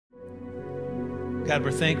God,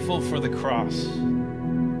 we're thankful for the cross.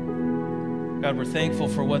 God, we're thankful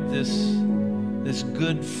for what this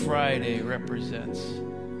Good Friday represents.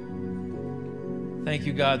 Thank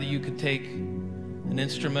you, God, that you could take an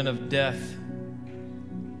instrument of death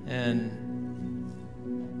and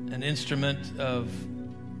an instrument of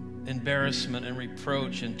embarrassment and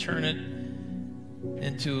reproach and turn it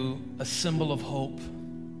into a symbol of hope.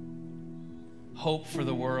 Hope for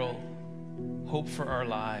the world. Hope for our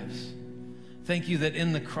lives. Thank you that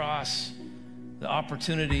in the cross, the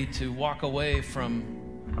opportunity to walk away from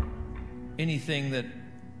anything that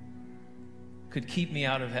could keep me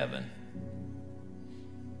out of heaven.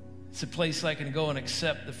 It's a place I can go and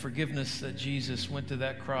accept the forgiveness that Jesus went to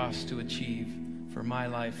that cross to achieve for my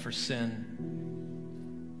life, for sin.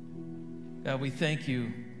 God, we thank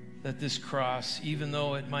you that this cross, even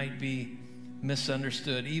though it might be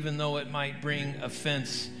misunderstood, even though it might bring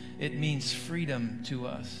offense, it means freedom to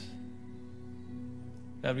us.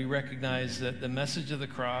 God, we recognize that the message of the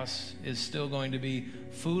cross is still going to be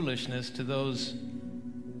foolishness to those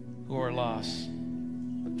who are lost.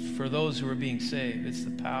 But for those who are being saved, it's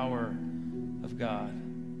the power of God.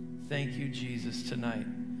 Thank you, Jesus, tonight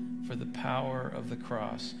for the power of the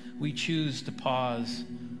cross. We choose to pause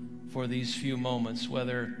for these few moments,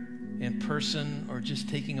 whether in person or just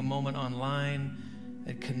taking a moment online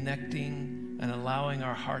and connecting and allowing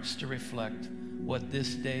our hearts to reflect what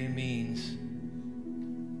this day means.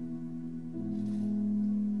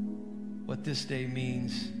 What this day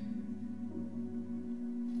means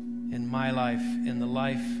in my life, in the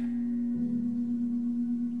life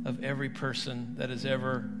of every person that has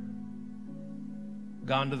ever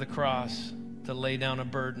gone to the cross to lay down a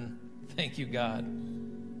burden. Thank you, God.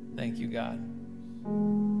 Thank you, God.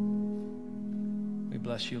 We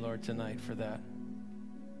bless you, Lord, tonight for that.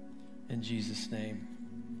 In Jesus' name,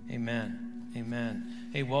 amen. Amen.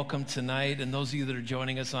 Hey, welcome tonight. And those of you that are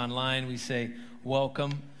joining us online, we say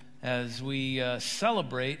welcome as we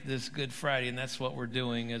celebrate this Good Friday. And that's what we're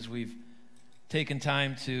doing as we've taken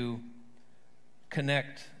time to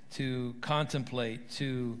connect, to contemplate,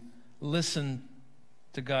 to listen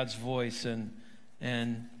to God's voice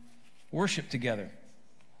and worship together.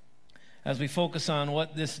 As we focus on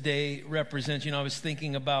what this day represents, I was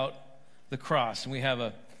thinking about the cross, and we have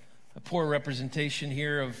a poor representation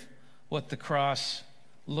here of what the cross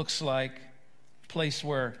looks like, a place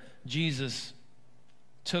where Jesus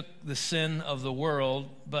took the sin of the world,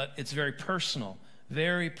 but it's very personal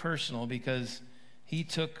because he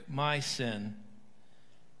took my sin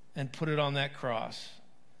and put it on that cross.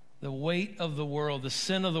 The weight of the world, the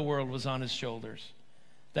sin of the world was on his shoulders.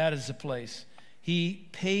 That is the place. He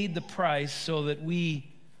paid the price so that we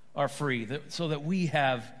are free, so that we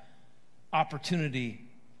have opportunity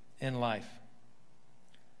in life.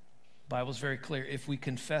 The Bible's very clear. If we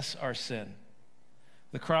confess our sin,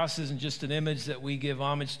 the cross isn't just an image that we give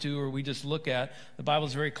homage to or we just look at. The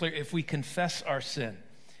Bible's very clear. If we confess our sin,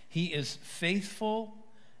 he is faithful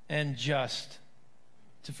and just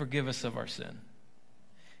to forgive us of our sin.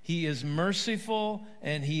 He is merciful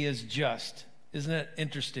and he is just. Isn't that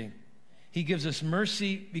interesting? He gives us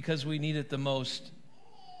mercy because we need it the most,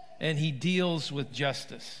 and he deals with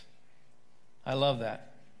justice. I love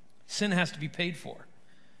that. Sin has to be paid for.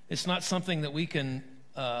 It's not something that we can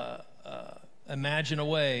imagine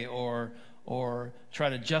away or try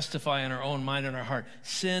to justify in our own mind and our heart.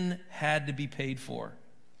 Sin had to be paid for.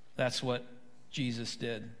 That's what Jesus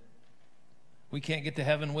did. We can't get to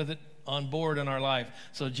heaven with it on board in our life,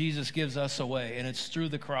 so Jesus gives us a way, and it's through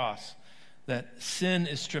the cross that sin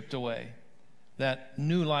is stripped away, that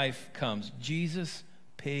new life comes. Jesus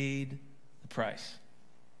paid the price.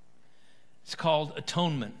 It's called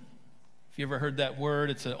atonement. If you ever heard that word,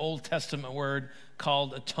 it's an Old Testament word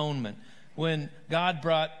called atonement. When God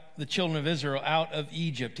brought the children of Israel out of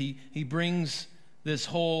Egypt, he brings this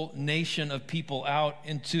whole nation of people out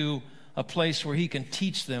into a place where he can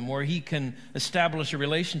teach them, where he can establish a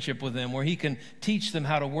relationship with them, where he can teach them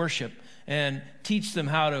how to worship and teach them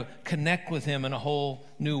how to connect with him in a whole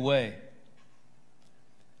new way.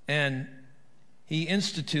 And he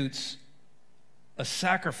institutes a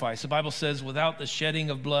sacrifice. The Bible says without the shedding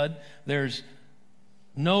of blood, there's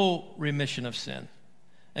no remission of sin.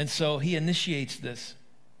 And so he initiates this.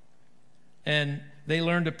 And they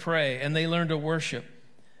learn to pray and they learn to worship.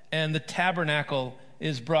 And the tabernacle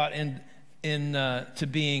is brought to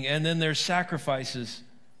being. And then there's sacrifices.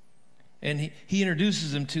 And he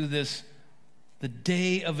introduces them to this, the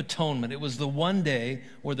Day of Atonement. It was the one day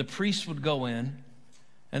where the priest would go in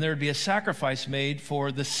and there would be a sacrifice made for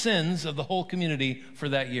the sins of the whole community for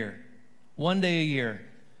that year. One day a year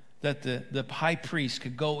that the high priest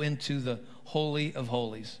could go into the Holy of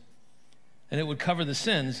Holies. and it would cover the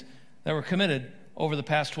sins that were committed over the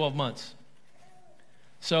past 12 months.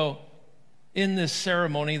 So in this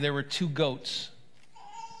ceremony, there were 2 goats.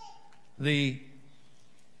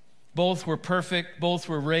 Both were perfect, both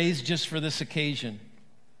were raised just for this occasion.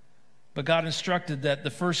 But God instructed that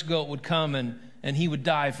the first goat would come and he would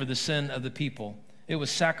die for the sin of the people. It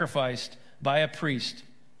was sacrificed by a priest,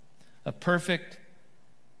 a perfect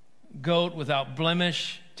goat without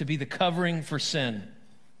blemish to be the covering for sin.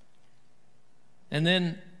 And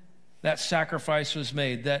then that sacrifice was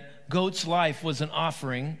made. That goat's life was an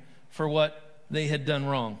offering for what they had done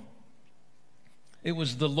wrong. It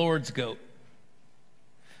was the Lord's goat.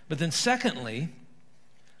 But then secondly,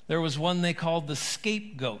 there was one they called the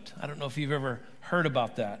scapegoat. I don't know if you've ever heard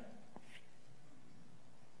about that.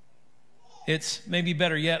 It's maybe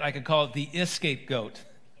better yet, I could call it the escapegoat.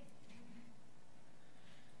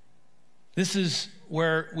 This is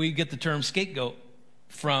where we get the term scapegoat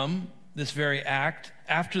from, this very act.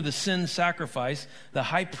 After the sin sacrifice, the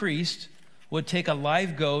high priest would take a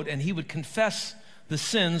live goat and he would confess the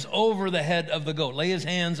sins over the head of the goat. Lay his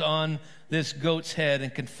hands on this goat's head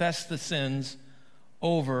and confess the sins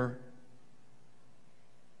over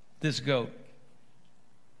this goat.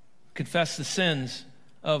 Confess the sins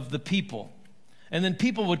of the people. And then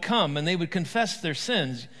people would come and they would confess their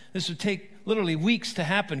sins. This would take literally weeks to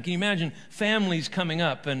happen. Can you imagine families coming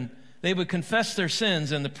up and they would confess their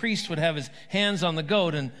sins and the priest would have his hands on the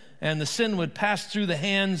goat and the sin would pass through the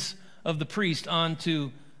hands of the priest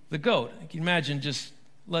onto the goat. Can you imagine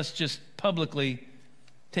let's just publicly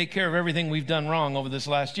take care of everything we've done wrong over this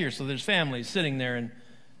last year. So there's families sitting there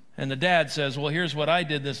and the dad says, well, here's what I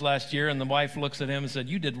did this last year. And the wife looks at him and said,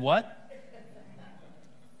 you did what?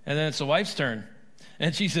 And then it's the wife's turn.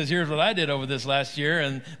 And she says, here's what I did over this last year.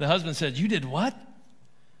 And the husband said, you did what?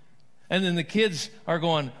 And then the kids are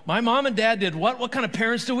going, my mom and dad did what? What kind of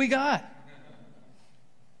parents do we got?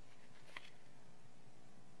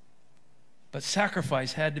 But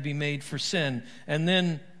sacrifice had to be made for sin. And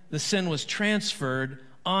then the sin was transferred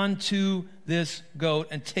onto this goat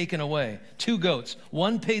and taken away. 2 goats.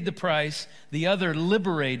 One paid the price. The other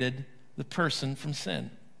liberated the person from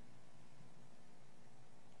sin.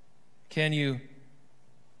 Can you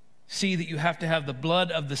see that you have to have the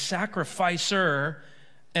blood of the sacrificer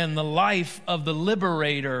and the life of the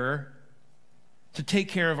liberator to take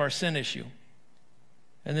care of our sin issue?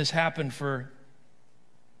 And this happened for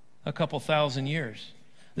a couple thousand years.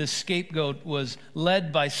 This scapegoat was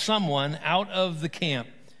led by someone out of the camp.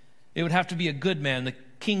 It would have to be a good man. The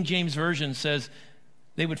King James Version says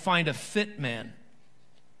they would find a fit man.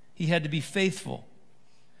 He had to be faithful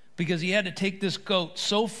because he had to take this goat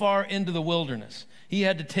so far into the wilderness. He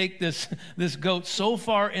had to take this goat so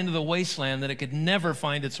far into the wasteland that it could never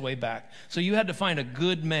find its way back. So you had to find a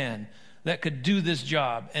good man that could do this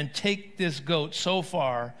job and take this goat so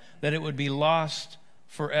far that it would be lost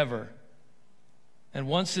forever. And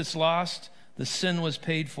once it's lost, the sin was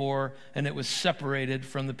paid for and it was separated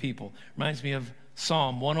from the people. Reminds me of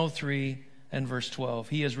Psalm 103 and verse 12.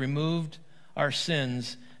 He has removed our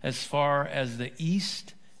sins as far as the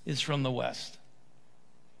east is from the west.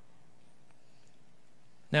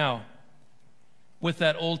 Now, with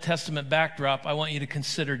that Old Testament backdrop, I want you to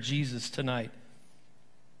consider Jesus tonight.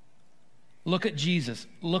 Look at Jesus.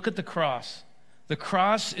 Look at the cross. The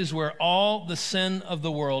cross is where all the sin of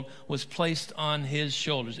the world was placed on his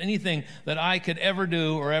shoulders. Anything that I could ever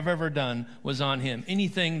do or have ever done was on him.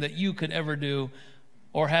 Anything that you could ever do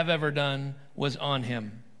or have ever done was on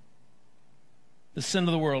him. The sin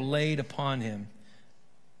of the world laid upon him.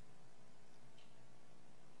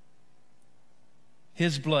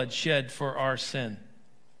 His blood shed for our sin.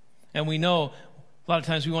 And we know a lot of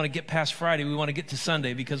times we want to get past Friday, we want to get to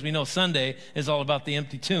Sunday because we know Sunday is all about the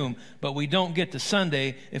empty tomb, but we don't get to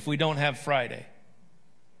Sunday if we don't have Friday.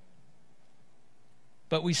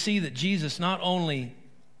 But we see that Jesus not only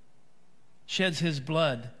sheds his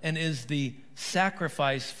blood and is the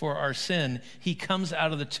sacrifice for our sin, he comes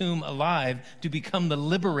out of the tomb alive to become the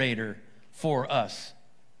liberator for us.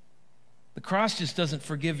 The cross just doesn't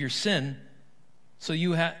forgive your sin, so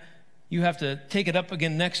you have to take it up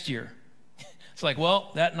again next year. It's like,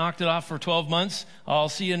 well, that knocked it off for 12 months. I'll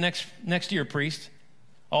see you next year, priest.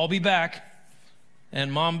 I'll be back.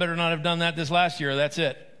 And mom better not have done that this last year. That's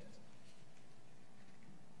it.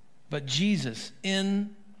 But Jesus,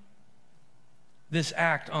 in this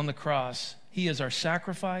act on the cross, he is our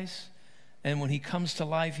sacrifice. And when he comes to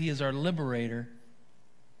life, he is our liberator.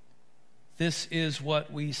 This is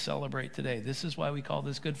what we celebrate today. This is why we call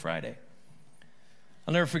this Good Friday.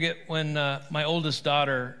 I'll never forget when my oldest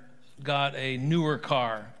daughter got a newer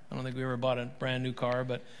car. I don't think we ever bought a brand new car,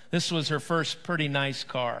 but this was her first pretty nice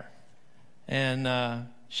car. And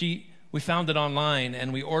we found it online,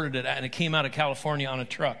 and we ordered it, and it came out of California on a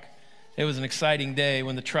truck. It was an exciting day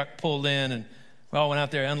when the truck pulled in, and we all went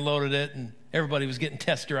out there, unloaded it, and everybody was getting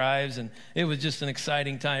test drives, and it was just an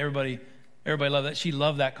exciting time. Everybody loved that. She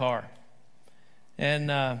loved that car.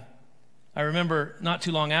 And I remember not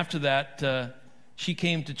too long after that, she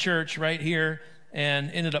came to church right here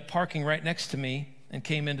and ended up parking right next to me and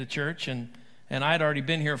came into church. And I had already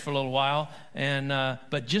been here for a little while.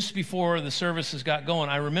 But just before the services got going,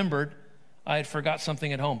 I remembered I had forgot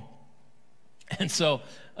something at home. And so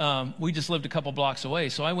we just lived a couple blocks away.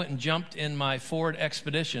 So I went and jumped in my Ford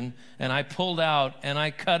Expedition, and I pulled out, and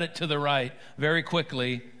I cut it to the right very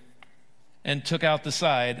quickly and took out the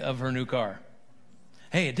side of her new car.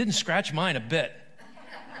 Hey, it didn't scratch mine a bit.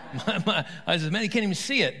 I said, man, you can't even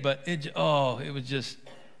see it. But it was just,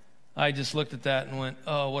 I just looked at that and went,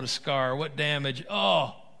 oh, what a scar, what damage,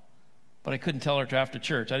 oh. But I couldn't tell her till after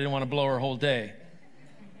church. I didn't want to blow her whole day.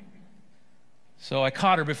 So I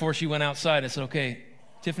caught her before she went outside. I said, okay,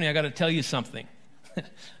 Tiffany, I got to tell you something.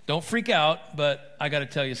 Don't freak out, but I got to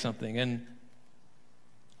tell you something. And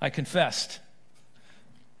I confessed.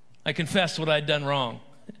 I confessed what I'd done wrong.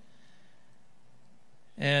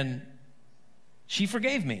 And she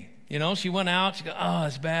forgave me. You know, she went out, she goes, oh,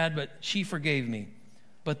 it's bad, but she forgave me.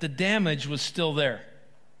 But the damage was still there.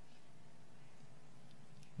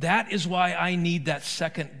 That is why I need that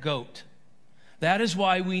second goat. That is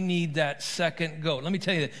why we need that second goat. Let me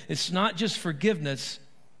tell you, it's not just forgiveness.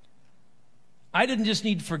 I didn't just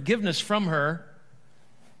need forgiveness from her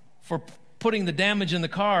for putting the damage in the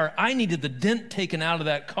car. I needed the dent taken out of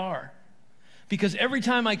that car. Because every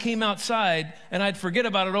time I came outside and I'd forget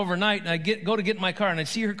about it overnight and I'd go to get in my car and I'd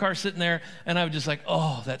see her car sitting there and I would just like,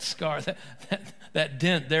 oh, that scar, that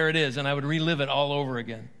dent, there it is. And I would relive it all over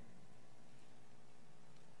again.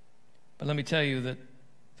 But let me tell you that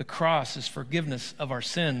the cross is forgiveness of our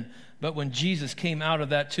sin. But when Jesus came out of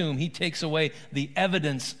that tomb, he takes away the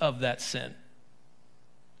evidence of that sin.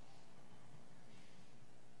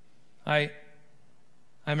 I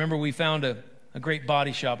remember we found a great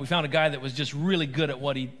body shop. We found a guy that was just really good at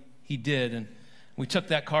what he did. And we took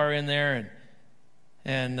that car in there,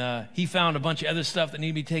 and he found a bunch of other stuff that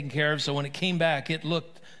needed to be taken care of. So when it came back, it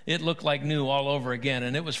looked like new all over again.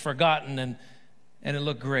 And it was forgotten, and it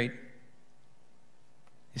looked great.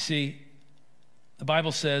 You see, the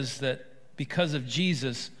Bible says that because of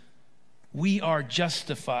Jesus, we are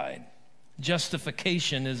justified.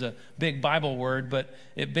 Justification is a big Bible word, but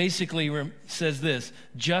it basically says this: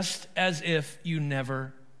 just as if you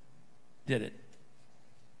never did it.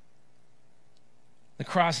 The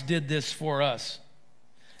cross did this for us.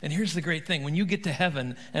 And here's the great thing. When you get to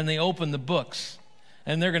heaven and they open the books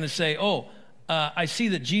and they're going to say, I see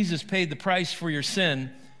that Jesus paid the price for your sin,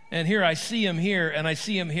 and here I see him here and I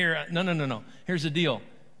see him here. No. Here's the deal.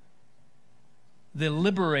 The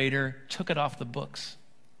liberator took it off the books.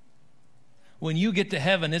 When you get to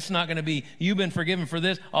heaven, it's not going to be, you've been forgiven for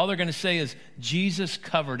this. All they're going to say is, Jesus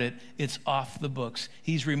covered it. It's off the books.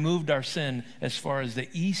 He's removed our sin as far as the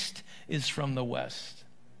east is from the west.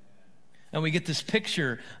 And we get this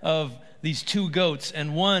picture of these two goats,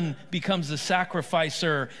 and one becomes the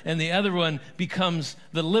sacrificer, and the other one becomes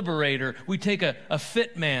the liberator. We take a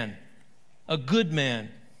fit man, a good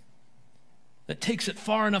man, that takes it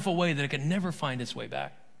far enough away that it can never find its way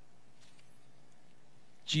back.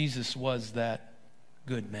 Jesus was that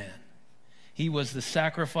good man. He was the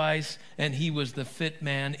sacrifice, and he was the fit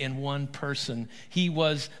man in one person. He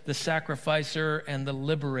was the sacrificer and the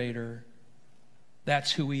liberator.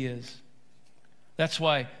 That's who he is. That's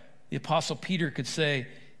why the Apostle Peter could say,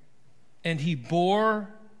 and he bore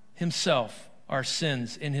himself our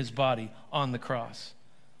sins in his body on the cross,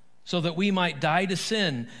 so that we might die to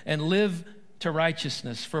sin and live to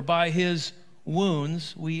righteousness. For by his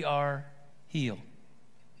wounds we are healed.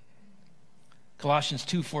 Colossians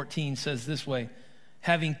 2:14 says this way: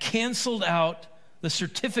 having canceled out the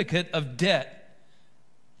certificate of debt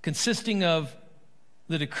consisting of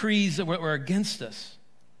the decrees that were against us.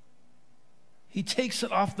 He takes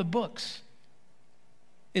it off the books.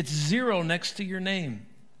 It's zero next to your name.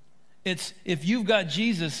 It's, if you've got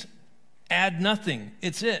Jesus, add nothing.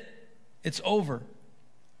 It's it. It's over.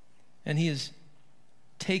 And he has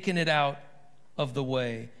taken it out of the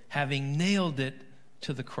way, having nailed it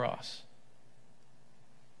to the cross.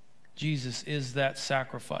 Jesus is that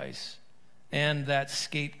sacrifice and that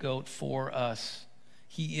scapegoat for us.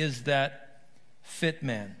 He is that fit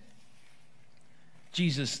man.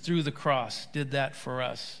 Jesus, through the cross, did that for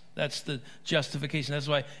us. That's the justification. That's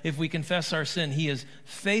why if we confess our sin, he is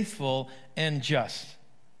faithful and just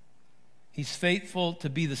He's faithful to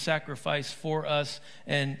be the sacrifice for us,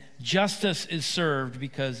 and justice is served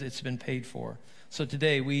because it's been paid for. So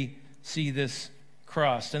today we see this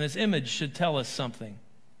cross, and its image should tell us something.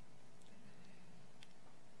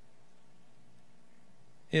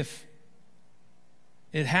 If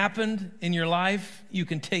it happened in your life, you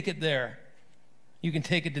can take it there. You can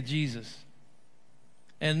take it to Jesus.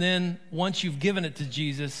 And then once you've given it to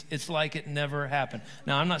Jesus, it's like it never happened.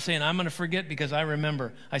 Now, I'm not saying I'm going to forget, because I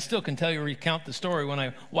remember. I still can recount the story when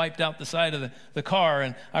I wiped out the side of the car,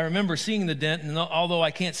 and I remember seeing the dent, and although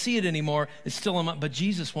I can't see it anymore, it's still in my, but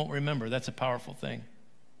Jesus won't remember. That's a powerful thing.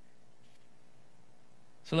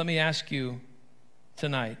 So let me ask you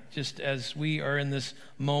tonight, just as we are in this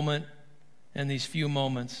moment and these few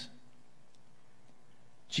moments,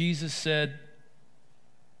 Jesus said,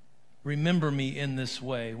 remember me in this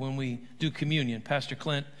way when we do communion. Pastor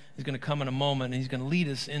Clint is going to come in a moment, and he's going to lead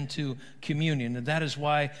us into communion. And that is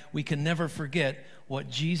why we can never forget what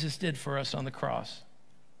Jesus did for us on the cross.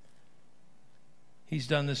 He's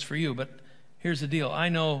done this for you. But here's the deal. I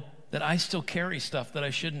know that I still carry stuff that I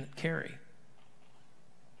shouldn't carry.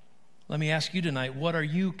 Let me ask you tonight, what are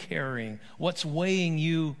you carrying? What's weighing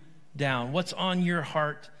you down? What's on your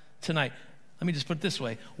heart tonight? Let me just put it this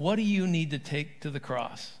way. What do you need to take to the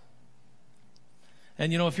cross?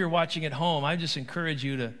 And, if you're watching at home, I just encourage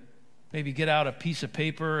you to maybe get out a piece of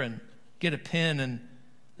paper and get a pen. And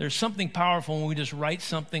there's something powerful when we just write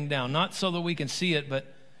something down, not so that we can see it,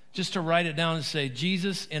 but just to write it down and say,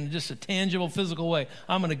 Jesus, in just a tangible, physical way,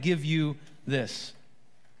 I'm going to give you this.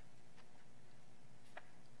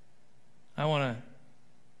 I want to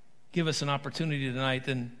give us an opportunity tonight.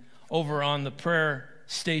 And over on the prayer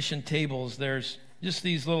station tables, there's just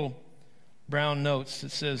these little brown notes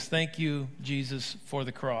that says, thank you, Jesus, for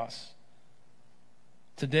the cross.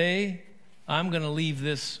 Today, I'm going to leave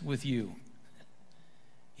this with you.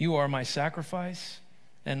 You are my sacrifice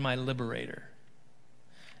and my liberator.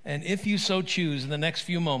 And if you so choose, in the next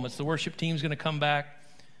few moments, the worship team's going to come back.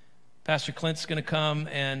 Pastor Clint's going to come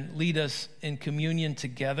and lead us in communion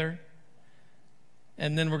together.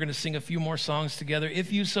 And then we're going to sing a few more songs together.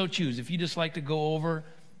 If you so choose, if you just like to go over,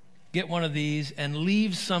 get one of these and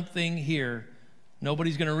leave something here.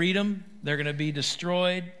 Nobody's going to read them. They're going to be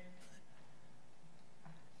destroyed.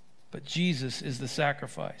 But Jesus is the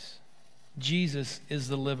sacrifice. Jesus is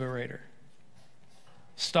the liberator.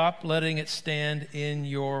 Stop letting it stand in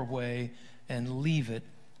your way and leave it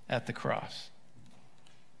at the cross.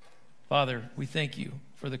 Father, we thank you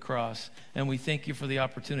for the cross, and we thank you for the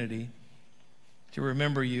opportunity to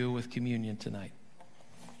remember you with communion tonight.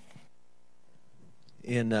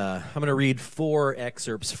 I'm going to read 4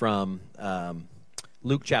 excerpts from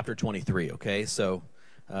Luke chapter 23, okay? So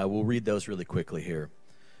we'll read those really quickly here.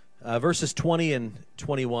 Verses 20 and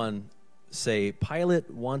 21 say, Pilate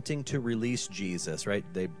wanting to release Jesus, right?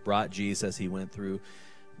 They brought Jesus. He went through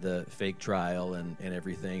the fake trial and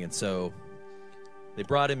everything. And so they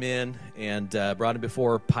brought him in and brought him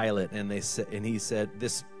before Pilate. And he said,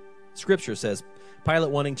 this scripture says,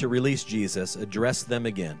 Pilate wanting to release Jesus addressed them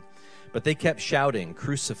again. But they kept shouting,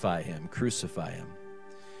 crucify him, crucify him.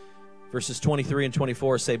 Verses 23 and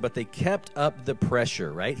 24 say, but they kept up the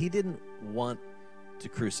pressure, right? He didn't want to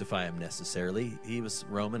crucify him necessarily. He was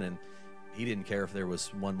Roman, and he didn't care if there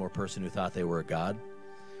was one more person who thought they were a god.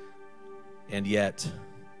 And yet,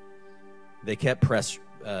 they kept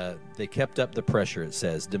up the pressure, it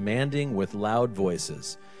says, demanding with loud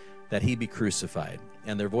voices that he be crucified.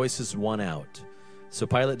 And their voices won out. So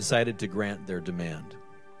Pilate decided to grant their demand.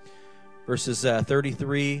 Verses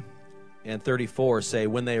 33 and 34 say,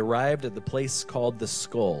 when they arrived at the place called the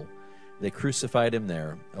Skull, they crucified him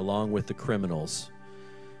there, along with the criminals,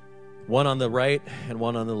 one on the right and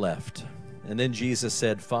one on the left. And then Jesus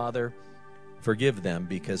said, Father, forgive them,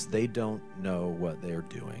 because they don't know what they're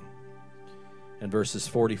doing. And verses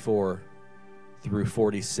 44 through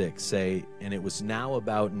 46 say, and it was now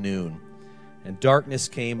about noon, and darkness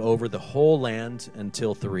came over the whole land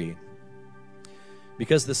until 3.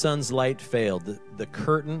 Because the sun's light failed, the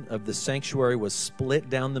curtain of the sanctuary was split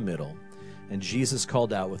down the middle, and Jesus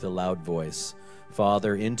called out with a loud voice,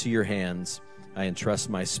 Father, into your hands I entrust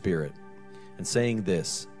my spirit. And saying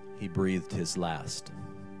this, he breathed his last.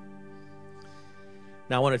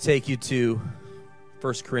 Now I want to take you to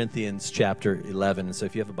 1 Corinthians chapter 11. And so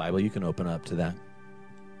if you have a Bible, you can open up to that.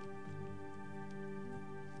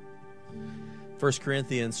 1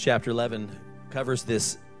 Corinthians chapter 11 covers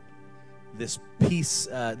this piece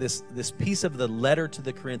of the letter to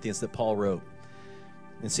the Corinthians that Paul wrote.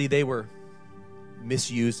 And see, they were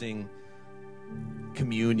misusing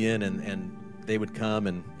communion and they would come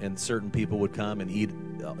and certain people would come and eat,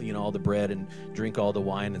 all the bread and drink all the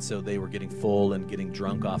wine. And so they were getting full and getting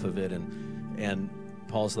drunk off of it. And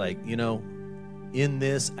Paul's like, in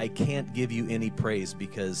this, I can't give you any praise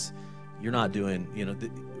because you're not doing,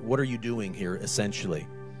 what are you doing here, essentially?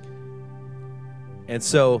 And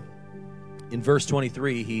so in verse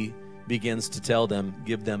 23, he begins to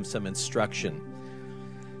give them some instruction.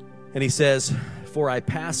 And he says, "For I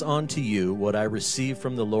pass on to you what I received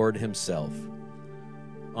from the Lord himself.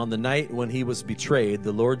 On the night when he was betrayed,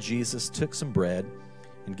 the Lord Jesus took some bread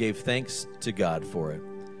and gave thanks to God for it.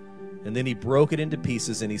 And then he broke it into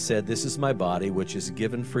pieces and he said, 'This is my body, which is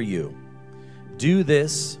given for you. Do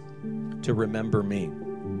this to remember me.'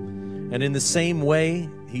 And in the same way,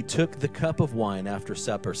 he took the cup of wine after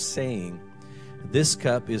supper, saying, 'This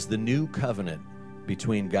cup is the new covenant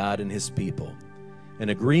between God and his people, an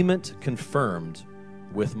agreement confirmed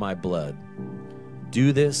with my blood.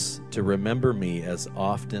 Do this to remember me as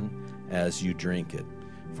often as you drink it.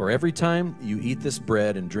 For every time you eat this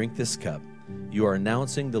bread and drink this cup, you are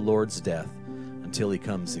announcing the Lord's death until he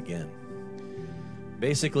comes again.'"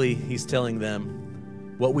 Basically, he's telling them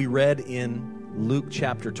what we read in Luke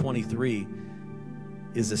chapter 23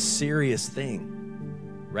 is a serious thing,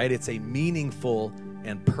 right? It's a meaningful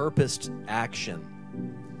and purposed action.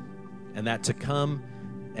 And that to come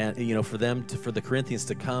and, for the Corinthians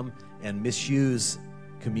to come and misuse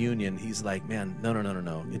communion, he's like, man,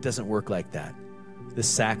 no. It doesn't work like that. This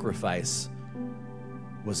sacrifice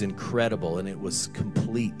was incredible and it was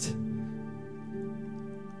complete.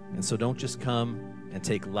 And so don't just come and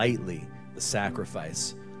take lightly the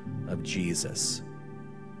sacrifice of Jesus.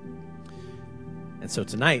 And so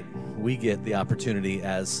tonight, we get the opportunity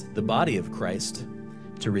as the body of Christ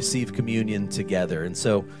to receive communion together. And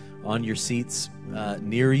so on your seats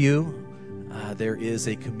near you, there is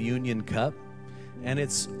a communion cup, and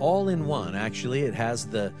it's all in one. Actually, it has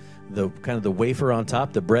the kind of the wafer on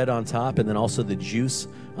top, the bread on top, and then also the juice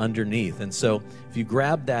underneath. And so if you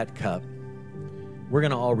grab that cup, we're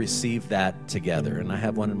going to all receive that together. And I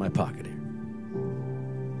have one in my pocket here.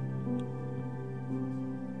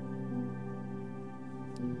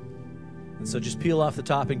 And so just peel off the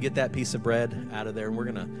top and get that piece of bread out of there. And we're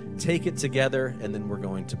going to take it together, and then we're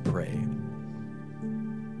going to pray.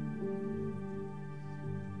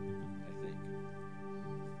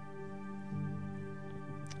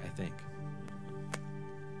 I think.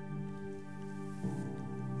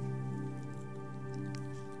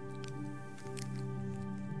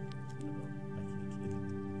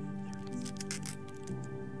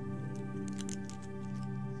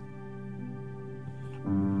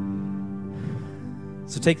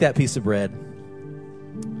 So take that piece of bread.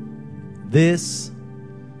 This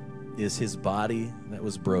is his body that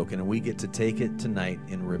was broken, and we get to take it tonight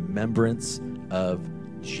in remembrance of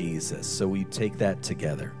Jesus. So we take that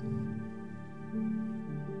together.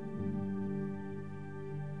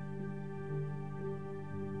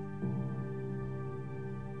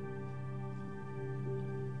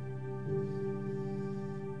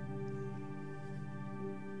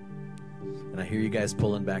 And I hear you guys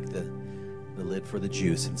pulling back the lid for the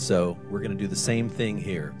juice. And so we're going to do the same thing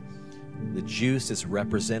here. The juice is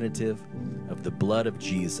representative of the blood of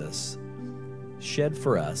Jesus shed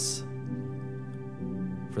for us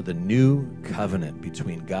for the new covenant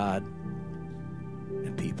between God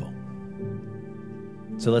and people.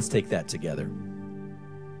 So let's take that together.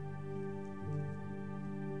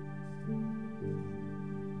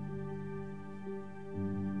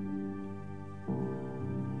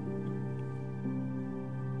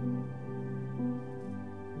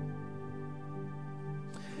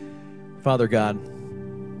 Father God,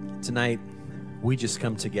 tonight we just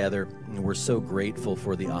come together and we're so grateful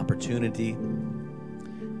for the opportunity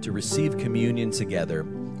to receive communion together.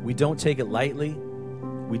 We don't take it lightly.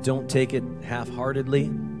 We don't take it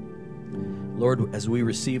half-heartedly. Lord, as we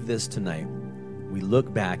receive this tonight, we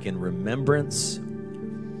look back in remembrance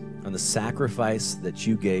on the sacrifice that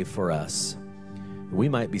you gave for us. We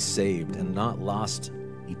might be saved and not lost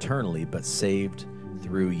eternally, but saved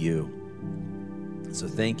through you. So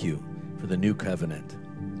thank you for the new covenant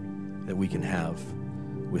that we can have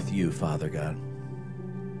with you, Father God.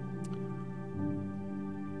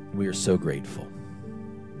 We are so grateful.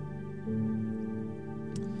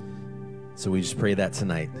 So we just pray that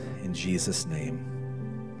tonight in Jesus' name.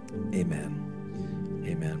 Amen.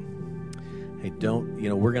 Amen. Hey,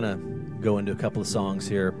 we're going to go into a couple of songs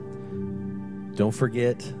here. Don't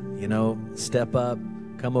forget, step up,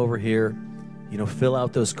 come over here, fill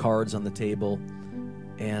out those cards on the table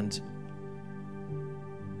and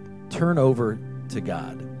turn over to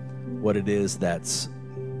God what it is that's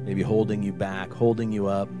maybe holding you back, holding you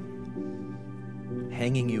up,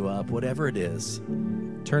 hanging you up, whatever it is,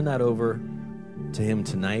 turn that over to him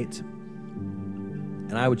tonight.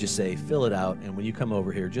 And I would just say, fill it out. And when you come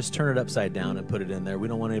over here, just turn it upside down and put it in there. We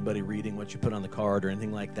don't want anybody reading what you put on the card or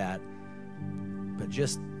anything like that. But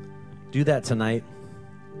just do that tonight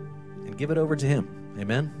and give it over to him.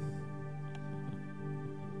 Amen.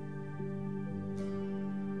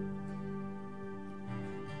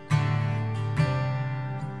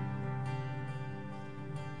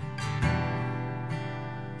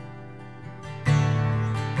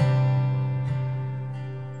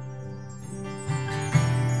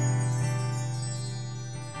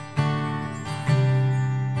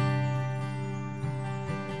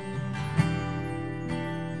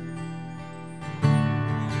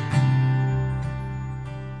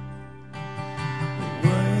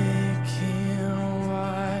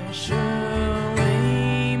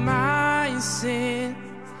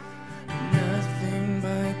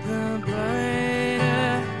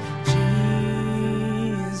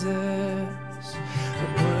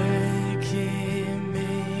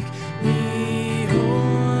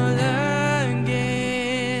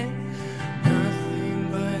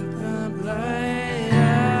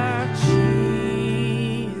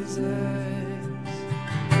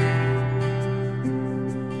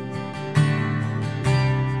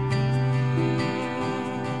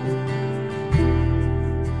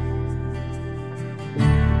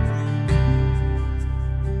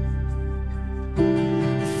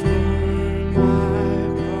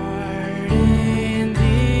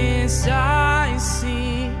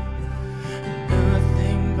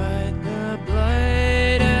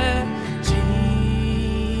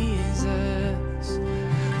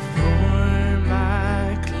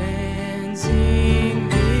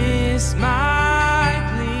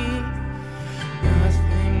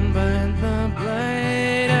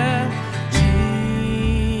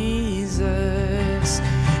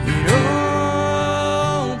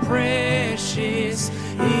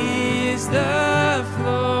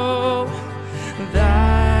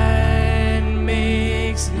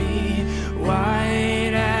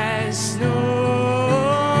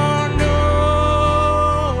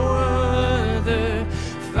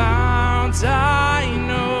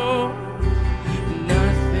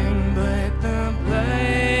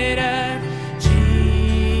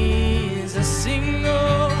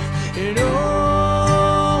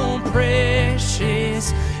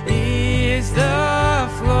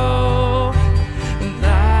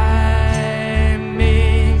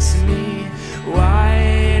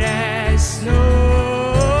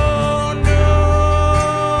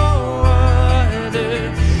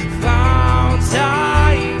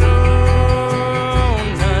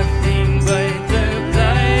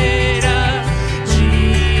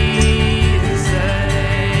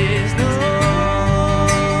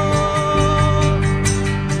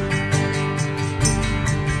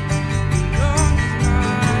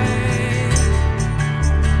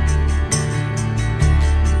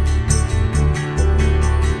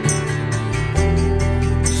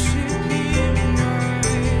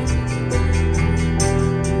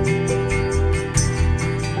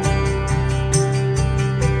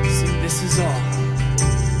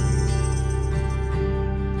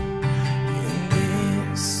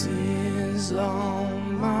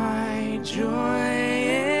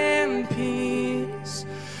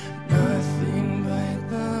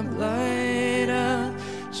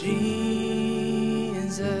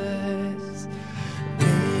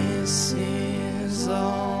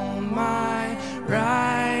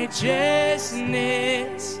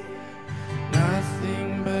 righteousness,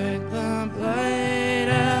 nothing but the blood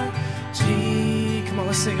of Jesus. Come on,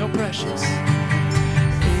 let's sing, oh precious.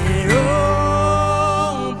 And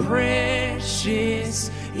oh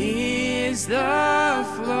precious is the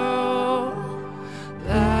flow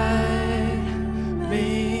that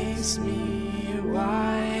makes me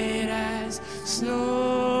white as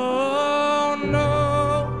snow.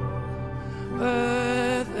 No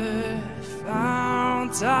other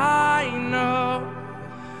fount I know,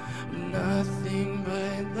 nothing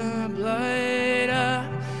but the blood of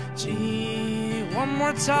Jesus. One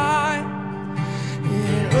more time.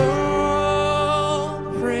 And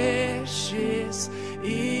oh precious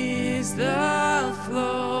is the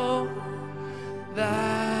flow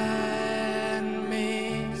that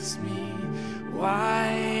makes me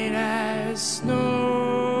white as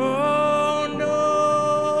snow.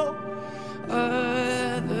 No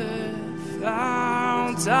other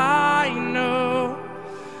fount I know,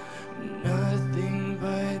 nothing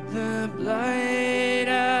but the blood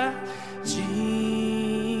of Jesus.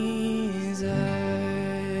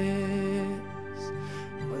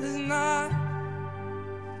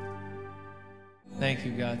 Thank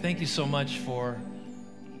Thank you, God. Thank you so much for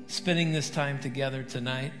spending this time together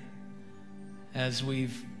tonight as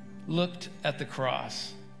we've looked at the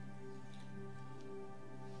cross.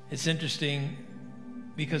 It's interesting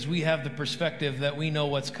because we have the perspective that we know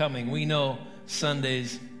what's coming. We know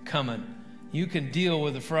Sunday's coming. You can deal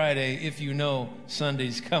with a Friday if you know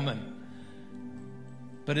Sunday's coming.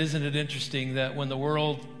 But isn't it interesting that when the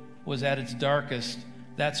world was at its darkest,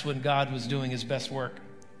 that's when God was doing his best work?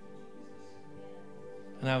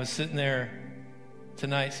 And I was sitting there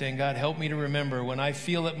tonight saying, God, help me to remember when I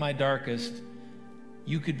feel at my darkest,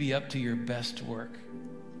 you could be up to your best work.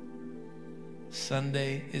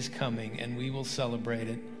 Sunday is coming, and we will celebrate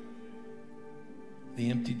it.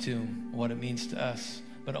 The empty tomb, what it means to us,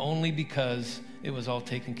 but only because it was all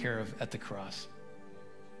taken care of at the cross.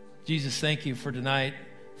 Jesus, thank you for tonight,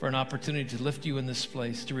 for an opportunity to lift you in this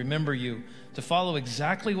place, to remember you, to follow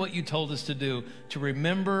exactly what you told us to do, to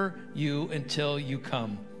remember you until you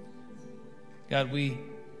come. God, we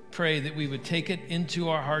pray that we would take it into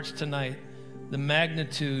our hearts tonight, the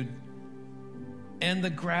magnitude and the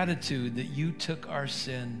gratitude that you took our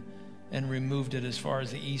sin and removed it as far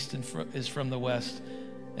as the east is from the west,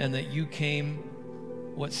 and that you came,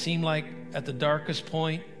 what seemed like at the darkest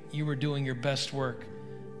point, you were doing your best work,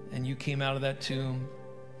 and you came out of that tomb,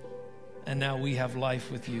 and now we have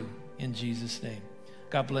life with you in Jesus' name.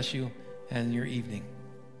 God bless you and your evening.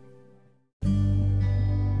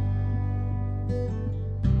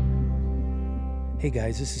 Hey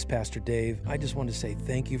guys, this is Pastor Dave. I just want to say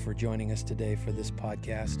thank you for joining us today for this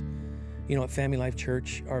podcast. You know, at Family Life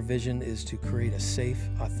Church, our vision is to create a safe,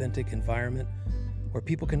 authentic environment where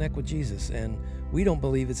people connect with Jesus, and we don't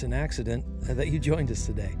believe it's an accident that you joined us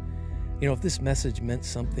today. You know, if this message meant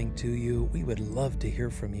something to you, we would love to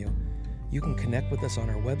hear from you. You can connect with us on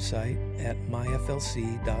our website at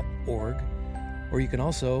myflc.org, or you can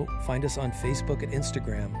also find us on Facebook and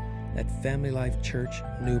Instagram at Family Life Church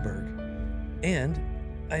Newburgh. And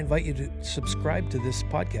I invite you to subscribe to this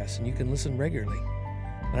podcast, and you can listen regularly.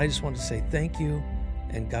 But I just want to say thank you,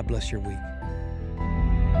 and God bless your week.